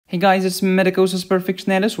Hey guys, it's Medicosis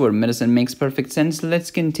Perfectionalis, where medicine makes perfect sense.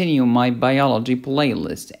 Let's continue my biology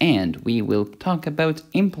playlist, and we will talk about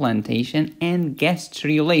implantation and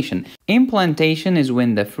gastrulation. Implantation is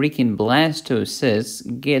when the freaking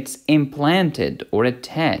blastocyst gets implanted or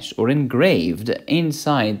attached or engraved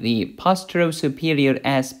inside the posterior-superior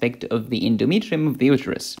aspect of the endometrium of the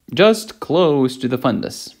uterus, just close to the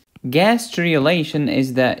fundus. Gastrulation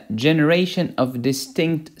is the generation of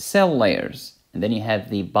distinct cell layers. And then you have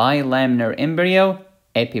the bilaminar embryo,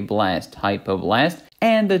 epiblast, hypoblast,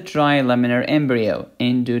 and the trilaminar embryo,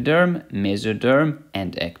 endoderm, mesoderm,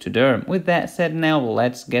 and ectoderm. With that said, now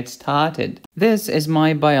let's get started. This is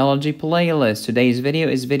my biology playlist. Today's video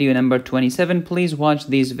is video number 27. Please watch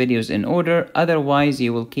these videos in order, otherwise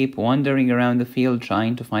you will keep wandering around the field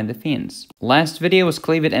trying to find the fins. Last video was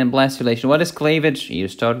cleavage and blastulation. What is cleavage? You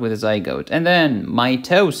start with a zygote. And then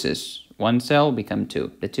mitosis. One cell will become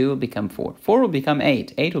 2, the 2 will become 4, 4 will become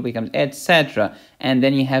 8, 8 will become etc. And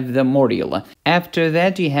then you have the morula. After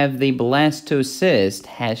that you have the blastocyst,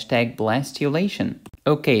 #blastulation.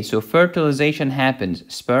 Okay, so fertilization happens,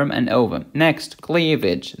 sperm and ovum. Next,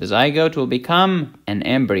 cleavage. The zygote will become an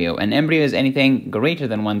embryo. An embryo is anything greater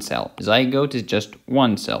than 1 cell. Zygote is just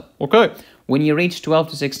 1 cell. Okay. When you reach 12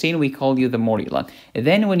 to 16, we call you the morula.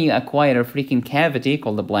 Then when you acquire a freaking cavity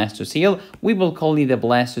called the blastocele, we will call you the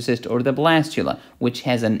blastocyst or the blastula, which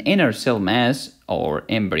has an inner cell mass, or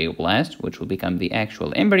embryoblast, which will become the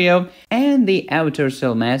actual embryo, and the outer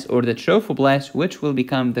cell mass, or the trophoblast, which will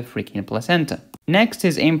become the freaking placenta. Next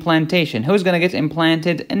is implantation. Who's gonna get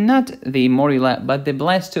implanted? Not the morula, but the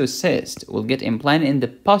blastocyst will get implanted in the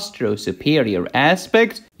posterior-superior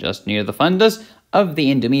aspect, just near the fundus, of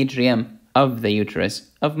the endometrium of the uterus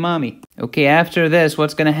of mommy. Okay, after this,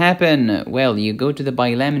 what's gonna happen? Well, you go to the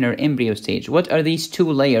bilaminar embryo stage. What are these 2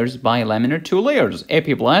 layers? Bilaminar, 2 layers,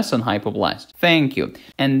 epiblast and hypoblast. Thank you.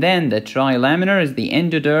 And then the trilaminar is the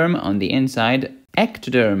endoderm on the inside,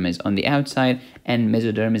 ectoderm is on the outside, and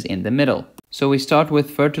mesoderm is in the middle. So we start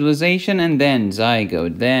with fertilization and then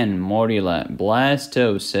zygote, then morula,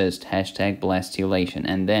 blastocyst, #blastulation,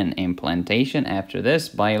 and then implantation. After this,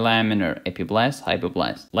 bilaminar, epiblast,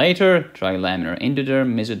 hypoblast. Later, trilaminar,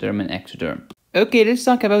 endoderm, mesoderm, and ectoderm. Okay, let's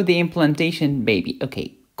talk about the implantation baby.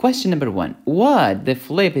 Okay, question number 1. What the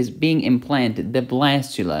flip is being implanted? The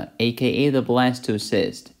blastula, aka the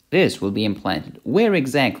blastocyst. This will be implanted. Where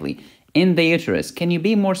exactly? In the uterus. Can you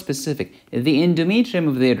be more specific? The endometrium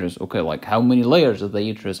of the uterus. Okay, like how many layers of the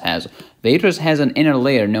uterus has? The uterus has an inner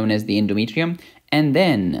layer known as the endometrium, and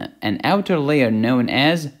then an outer layer known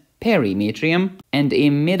as perimetrium, and a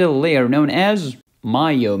middle layer known as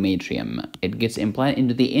myometrium. It gets implanted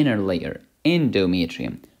into the inner layer,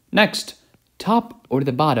 endometrium. Next, top or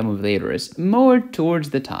the bottom of the uterus. More towards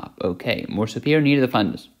the top. Okay, more superior, near the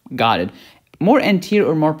fundus. Got it. More anterior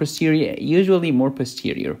or more posterior? Usually more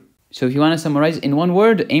posterior. So if you want to summarize in one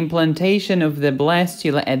word, implantation of the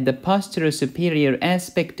blastula at the posterior superior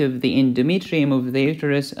aspect of the endometrium of the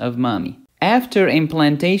uterus of mommy. After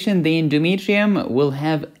implantation, the endometrium will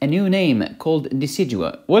have a new name called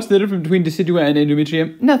decidua. What's the difference between decidua and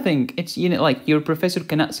endometrium? Nothing. It's, you know, like your professor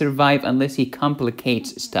cannot survive unless he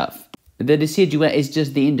complicates stuff. The decidua is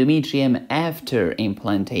just the endometrium after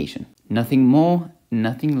implantation. Nothing more,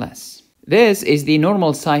 nothing less. This is the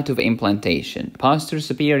normal site of implantation, posterior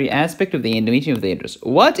superior aspect of the endometrium of the uterus.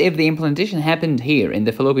 What if the implantation happened here in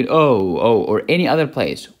the fallopian, or any other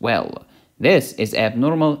place? Well, this is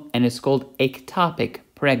abnormal and it's called ectopic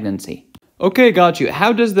pregnancy. Okay, got you.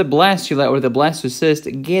 How does the blastula or the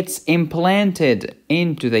blastocyst gets implanted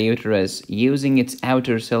into the uterus? Using its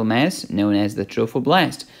outer cell mass, known as the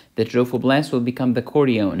trophoblast. The trophoblast will become the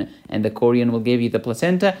chorion, and the chorion will give you the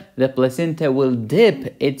placenta. The placenta will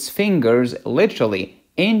dip its fingers, literally,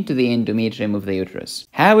 into the endometrium of the uterus.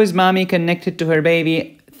 How is mommy connected to her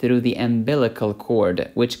baby? Through the umbilical cord,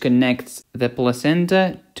 which connects the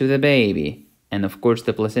placenta to the baby. And of course,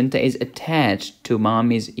 the placenta is attached to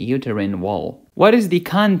mommy's uterine wall. What is the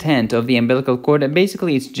content of the umbilical cord?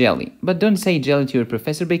 Basically, it's jelly. But don't say jelly to your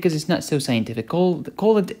professor because it's not so scientific.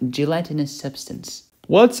 Call it gelatinous substance.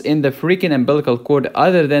 What's in the freaking umbilical cord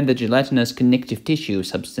other than the gelatinous connective tissue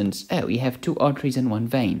substance? Oh, you have 2 arteries and 1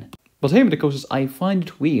 vein. But hey, Medicosis, I find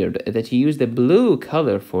it weird that you use the blue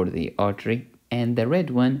color for the artery and the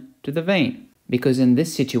red one to the vein. Because in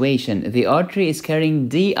this situation, the artery is carrying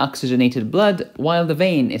deoxygenated blood while the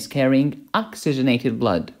vein is carrying oxygenated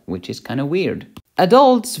blood, which is kind of weird.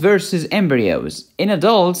 Adults versus embryos. In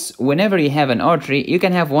adults, whenever you have an artery, you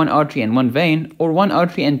can have 1 artery and 1 vein, or 1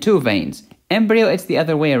 artery and 2 veins. Embryo, it's the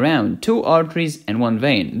other way around, 2 arteries and 1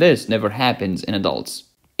 vein. This never happens in adults.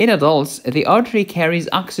 In adults, the artery carries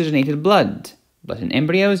oxygenated blood, But in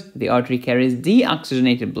embryos, the artery carries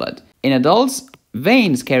deoxygenated blood. In adults,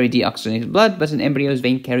 veins carry deoxygenated blood, but in embryos,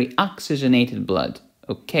 veins carry oxygenated blood.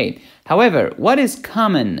 Okay. However, what is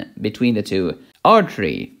common between the two?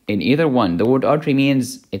 Artery, in either one. The word artery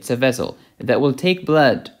means it's a vessel that will take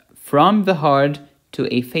blood from the heart to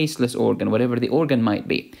a faceless organ, whatever the organ might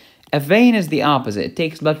be. A vein is the opposite. It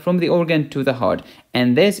takes blood from the organ to the heart.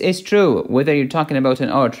 And this is true whether you're talking about an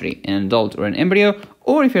artery, an adult or an embryo,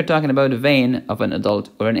 or if you're talking about a vein of an adult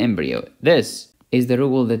or an embryo. This is the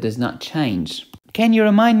rule that does not change. Can you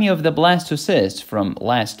remind me of the blastocyst from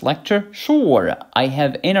last lecture? Sure. I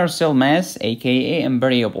have inner cell mass, aka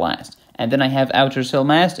embryoblast. And then I have outer cell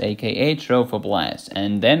mass, aka trophoblast.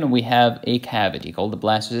 And then we have a cavity called the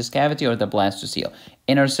blastocyst cavity or the blastocele.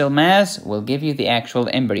 Inner cell mass will give you the actual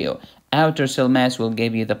embryo. Outer cell mass will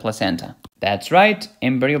give you the placenta. That's right,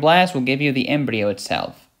 embryoblast will give you the embryo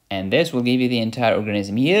itself. And this will give you the entire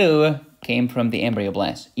organism. You came from the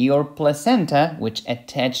embryoblast. Your placenta, which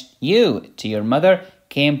attached you to your mother,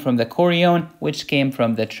 came from the chorion, which came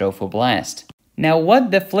from the trophoblast. Now,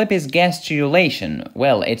 what the flip is gastrulation?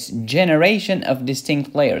 Well, it's generation of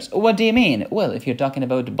distinct layers. What do you mean? Well, if you're talking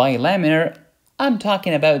about bilaminar, I'm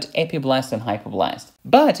talking about epiblast and hypoblast.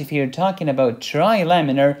 But if you're talking about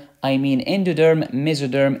trilaminar, I mean endoderm,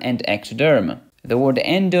 mesoderm, and ectoderm. The word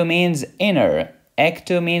endo means inner,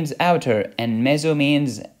 ecto means outer, and meso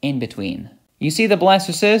means in between. You see the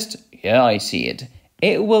blastocyst? Yeah, I see it.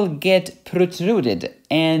 It will get protruded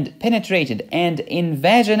and penetrated and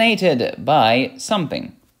invaginated by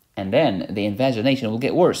something. And then the invagination will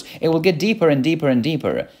get worse. It will get deeper and deeper and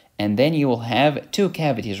deeper. And then you will have two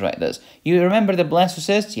cavities right there. You remember the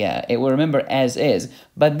blastocyst? Yeah, it will remember as is.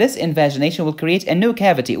 But this invagination will create a new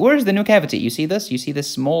cavity. Where is the new cavity? You see this? You see this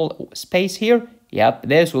small space here? Yep,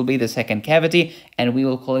 this will be the second cavity, and we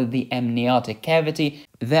will call it the amniotic cavity.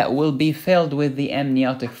 That will be filled with the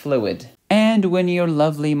amniotic fluid. And when your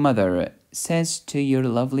lovely mother says to your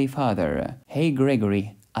lovely father, "Hey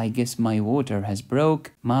Gregory, I guess my water has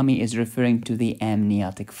broke," mommy is referring to the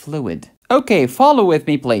amniotic fluid. Okay, follow with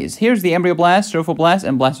me please. Here's the embryoblast, trophoblast,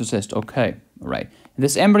 and blastocyst. Okay, right.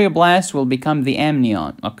 This embryoblast will become the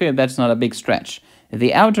amnion. Okay, that's not a big stretch.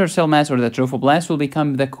 The outer cell mass or the trophoblast will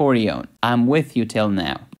become the chorion. I'm with you till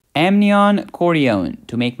now. Amnion, chorion.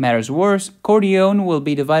 To make matters worse, chorion will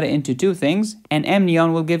be divided into two things, and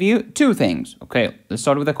amnion will give you two things. Okay, let's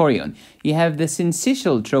start with the chorion. You have the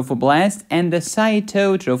syncytial trophoblast and the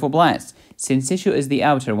cytotrophoblast. Syncytial is the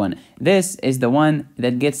outer one. This is the one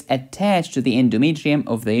that gets attached to the endometrium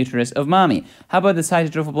of the uterus of mommy. How about the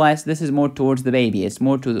cytotrophoblast? This is more towards the baby. It's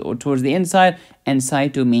more towards the inside, and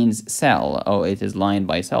cyto means cell. Oh, it is lined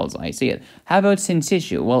by cells. I see it. How about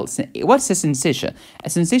syncytial? Well, what's a syncytia? A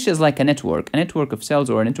syncytia is like a network of cells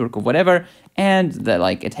or a network of whatever, and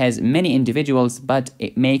it has many individuals, but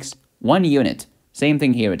it makes one unit. Same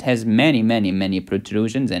thing here. It has many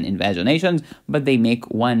protrusions and invaginations, but they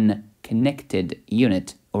make one connected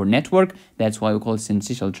unit or network. That's why we call it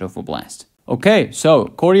syncytial trophoblast. Okay, so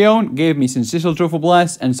chorion gave me syncytial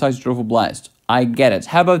trophoblast and cytotrophoblast. I get it.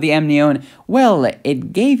 How about the amnion? Well,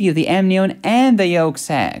 it gave you the amnion and the yolk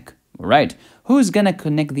sac. Right. Who's gonna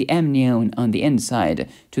connect the amnion on the inside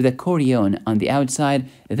to the chorion on the outside?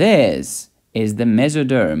 This is the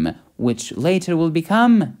mesoderm, which later will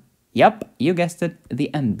become, yep, you guessed it, the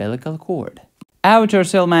umbilical cord. Outer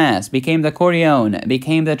cell mass became the chorion,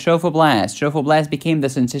 became the trophoblast. Trophoblast became the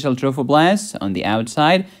syncytial trophoblast on the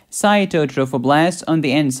outside. Cytotrophoblast on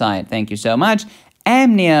the inside. Thank you so much.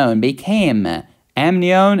 Amnion became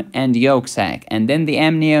amnion and yolk sac. And then the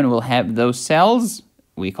amnion will have those cells,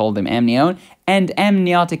 we call them amnion, and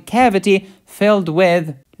amniotic cavity filled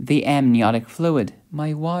with the amniotic fluid.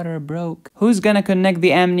 My water broke. Who's gonna connect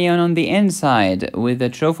the amnion on the inside with the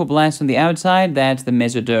trophoblast on the outside? That's the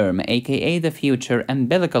mesoderm, aka the future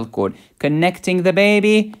umbilical cord, connecting the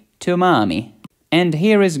baby to mommy. And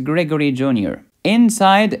here is Gregory Jr.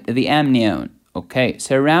 inside the amnion. Okay,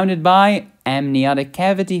 surrounded by amniotic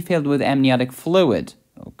cavity filled with amniotic fluid.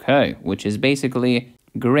 Okay, which is basically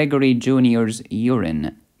Gregory Jr.'s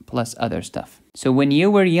urine plus other stuff. So when you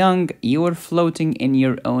were young, you were floating in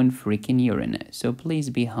your own freaking urine. So please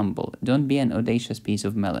be humble. Don't be an audacious piece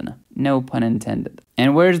of melon. No pun intended.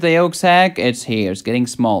 And where's the yolk sac? It's here. It's getting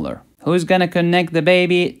smaller. Who's gonna connect the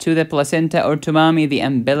baby to the placenta or to mommy? The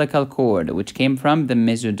umbilical cord, which came from the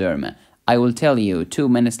mesoderm. I will tell you 2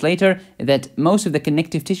 minutes later that most of the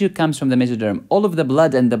connective tissue comes from the mesoderm. All of the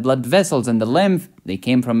blood and the blood vessels and the lymph, they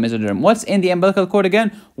came from mesoderm. What's in the umbilical cord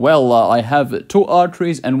again? Well, I have 2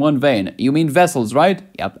 arteries and 1 vein. You mean vessels, right?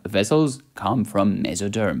 Yep, vessels come from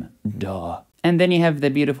mesoderm. Duh. And then you have the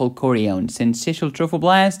beautiful chorion, syncytial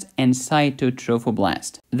trophoblast, and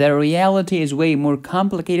cytotrophoblast. The reality is way more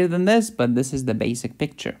complicated than this, but this is the basic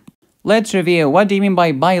picture. Let's review. What do you mean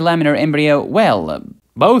by bilaminar embryo? Well,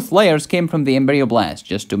 both layers came from the embryoblast,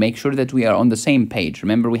 just to make sure that we are on the same page.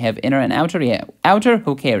 Remember, we have inner and outer? Yeah, outer,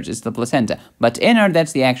 who cares? It's the placenta. But inner,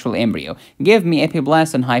 that's the actual embryo. Give me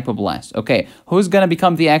epiblast and hypoblast. Okay, who's gonna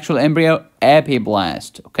become the actual embryo?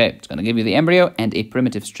 Epiblast. Okay, it's gonna give you the embryo and a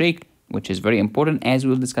primitive streak, which is very important, as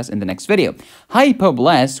we'll discuss in the next video.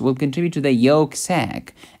 Hypoblast will contribute to the yolk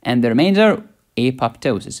sac, and the remainder,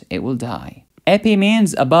 apoptosis. It will die. Epi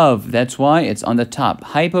means above, that's why it's on the top.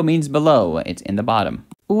 Hypo means below, it's in the bottom.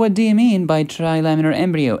 What do you mean by trilaminar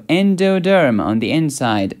embryo? Endoderm on the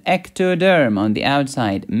inside, ectoderm on the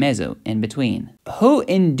outside, meso in between. Who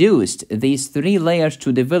induced these three layers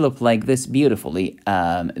to develop like this beautifully?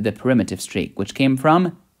 The primitive streak, which came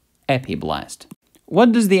from epiblast.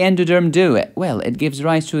 What does the endoderm do? Well, it gives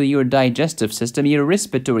rise to your digestive system, your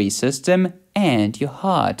respiratory system, and your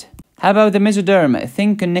heart. How about the mesoderm?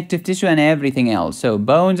 Think connective tissue and everything else. So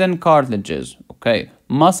bones and cartilages. Okay.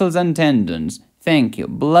 Muscles and tendons. Thank you.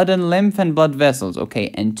 Blood and lymph and blood vessels. Okay.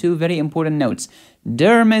 And two very important notes.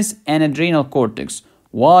 Dermis and adrenal cortex.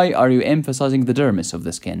 Why are you emphasizing the dermis of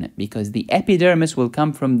the skin? Because the epidermis will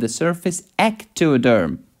come from the surface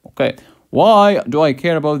ectoderm. Okay. Why do I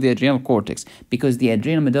care about the adrenal cortex? Because the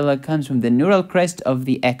adrenal medulla comes from the neural crest of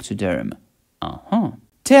the ectoderm.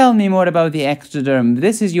 Tell me more about the ectoderm.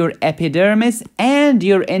 This is your epidermis and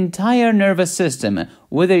your entire nervous system.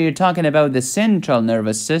 Whether you're talking about the central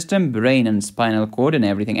nervous system, brain and spinal cord and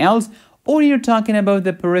everything else, or you're talking about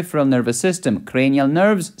the peripheral nervous system, cranial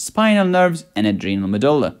nerves, spinal nerves, and adrenal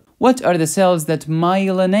medulla. What are the cells that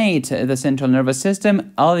myelinate the central nervous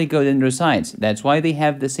system? Oligodendrocytes. That's why they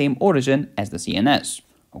have the same origin as the CNS.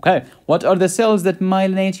 Okay, what are the cells that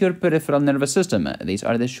myelinate your peripheral nervous system? These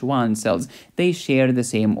are the Schwann cells. They share the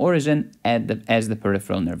same origin as the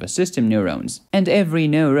peripheral nervous system neurons. And every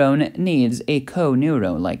neuron needs a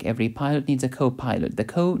co-neuron, like every pilot needs a co-pilot. The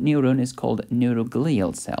co-neuron is called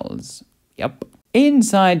neuroglial cells. Yep.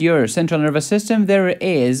 Inside your central nervous system, there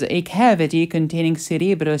is a cavity containing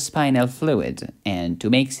cerebrospinal fluid. And to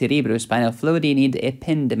make cerebrospinal fluid, you need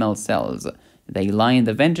ependymal cells. They line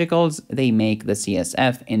the ventricles, they make the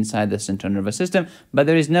CSF inside the central nervous system, but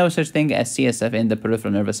there is no such thing as CSF in the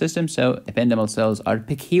peripheral nervous system, so ependymal cells are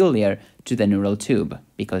peculiar to the neural tube,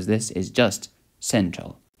 because this is just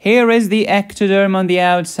central. Here is the ectoderm on the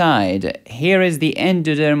outside. Here is the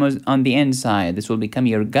endoderm on the inside. This will become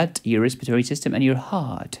your gut, your respiratory system, and your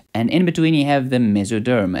heart. And in between you have the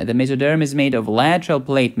mesoderm. The mesoderm is made of lateral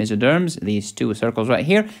plate mesoderms, these two circles right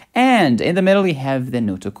here, and in the middle you have the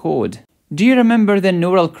notochord. Do you remember the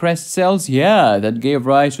neural crest cells? Yeah, that gave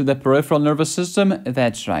rise to the peripheral nervous system?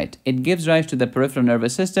 That's right. It gives rise to the peripheral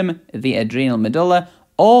nervous system, the adrenal medulla,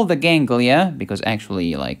 all the ganglia, because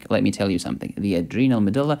actually, let me tell you something. The adrenal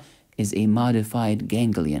medulla is a modified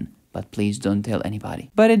ganglion, but please don't tell anybody.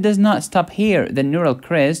 But it does not stop here. The neural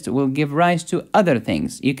crest will give rise to other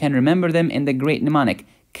things. You can remember them in the great mnemonic.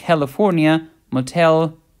 California,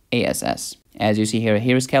 motel, ASS. As you see here,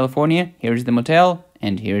 here's California, here's the motel,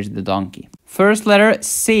 and here's the donkey. First letter,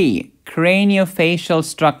 C, craniofacial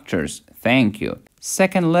structures. Thank you.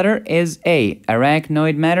 Second letter is A,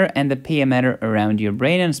 arachnoid matter and the pia matter around your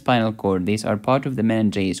brain and spinal cord. These are part of the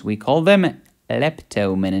meninges. We call them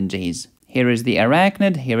leptomeninges. Here is the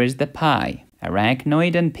arachnid, here is the pie.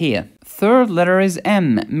 Arachnoid and pia. Third letter is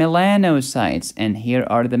M, melanocytes, and here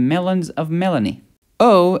are the melons of Melanie.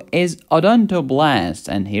 O is odontoblast,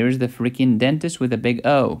 and here's the freaking dentist with a big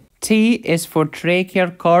O. T is for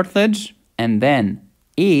tracheal cartilage, and then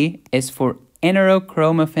E is for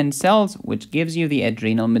enterochromaffin cells, which gives you the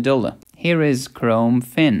adrenal medulla. Here is chrome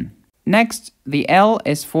fin. Next, the L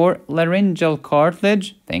is for laryngeal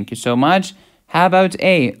cartilage. Thank you so much. How about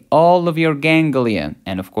A? All of your ganglia.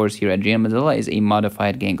 And of course, your adrenal medulla is a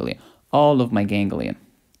modified ganglia. All of my ganglia.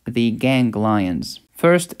 The ganglions.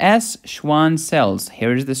 First S, Schwann cells.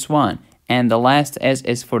 Here's the swan. And the last S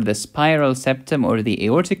is for the spiral septum or the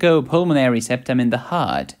aorticopulmonary septum in the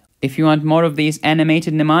heart. If you want more of these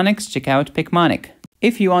animated mnemonics, check out Picmonic.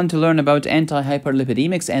 If you want to learn about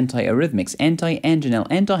anti-hyperlipidemics, anti-arrhythmics, anti-anginal,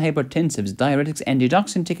 antihypertensives, diuretics, and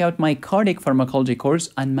digoxin, check out my cardiac pharmacology course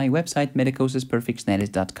on my website,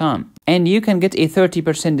 medicosisperfectionalis.com. And you can get a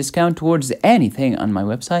 30% discount towards anything on my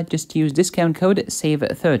website. Just use discount code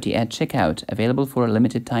SAVE30 at checkout, available for a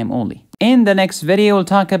limited time only. In the next video, we'll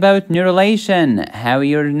talk about neurulation, how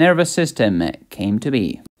your nervous system came to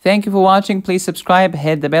be. Thank you for watching. Please subscribe,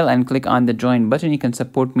 hit the bell, and click on the join button. You can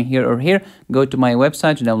support me here or here. Go to my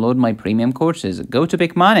website to download my premium courses. Go to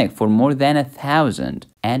Picmonic for more than 1,000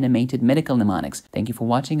 animated medical mnemonics. Thank you for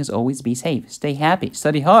watching. As always, be safe, stay happy,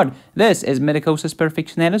 study hard. This is Medicosis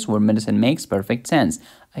Perfectionalis, where medicine makes perfect sense.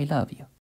 I love you.